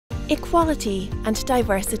Equality and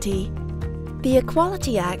diversity. The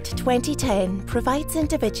Equality Act 2010 provides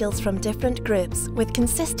individuals from different groups with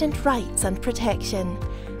consistent rights and protection,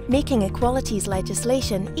 making equalities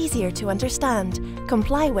legislation easier to understand,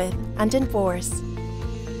 comply with and enforce.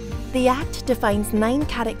 The Act defines 9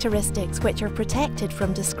 characteristics which are protected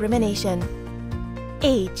from discrimination: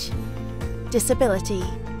 age, disability,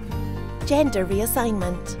 gender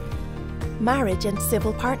reassignment, marriage and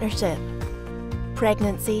civil partnership,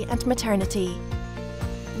 pregnancy and maternity,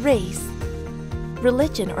 race,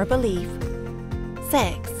 religion or belief,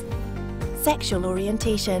 sex, sexual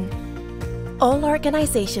orientation. All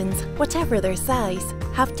organisations, whatever their size,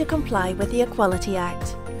 have to comply with the Equality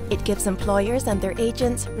Act. It gives employers and their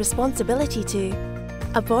agents responsibility to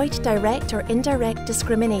avoid direct or indirect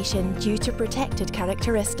discrimination due to protected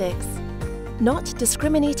characteristics, not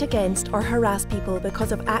discriminate against or harass people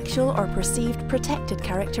because of actual or perceived protected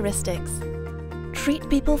characteristics, treat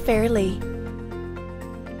people fairly,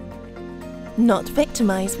 not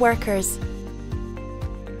victimise workers.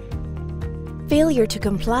 Failure to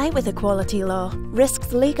comply with equality law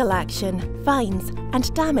risks legal action, fines,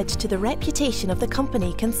 and damage to the reputation of the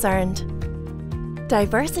company concerned.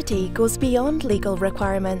 Diversity goes beyond legal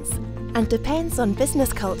requirements and depends on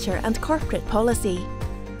business culture and corporate policy.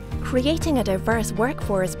 Creating a diverse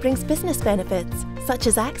workforce brings business benefits, such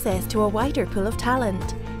as access to a wider pool of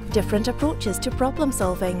talent, different approaches to problem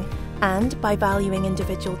solving, and, by valuing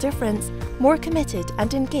individual difference, more committed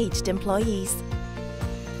and engaged employees.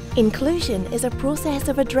 Inclusion is a process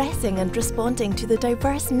of addressing and responding to the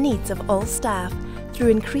diverse needs of all staff through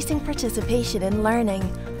increasing participation in learning,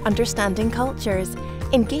 understanding cultures,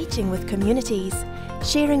 engaging with communities,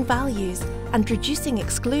 sharing values, and reducing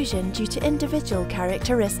exclusion due to individual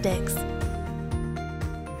characteristics.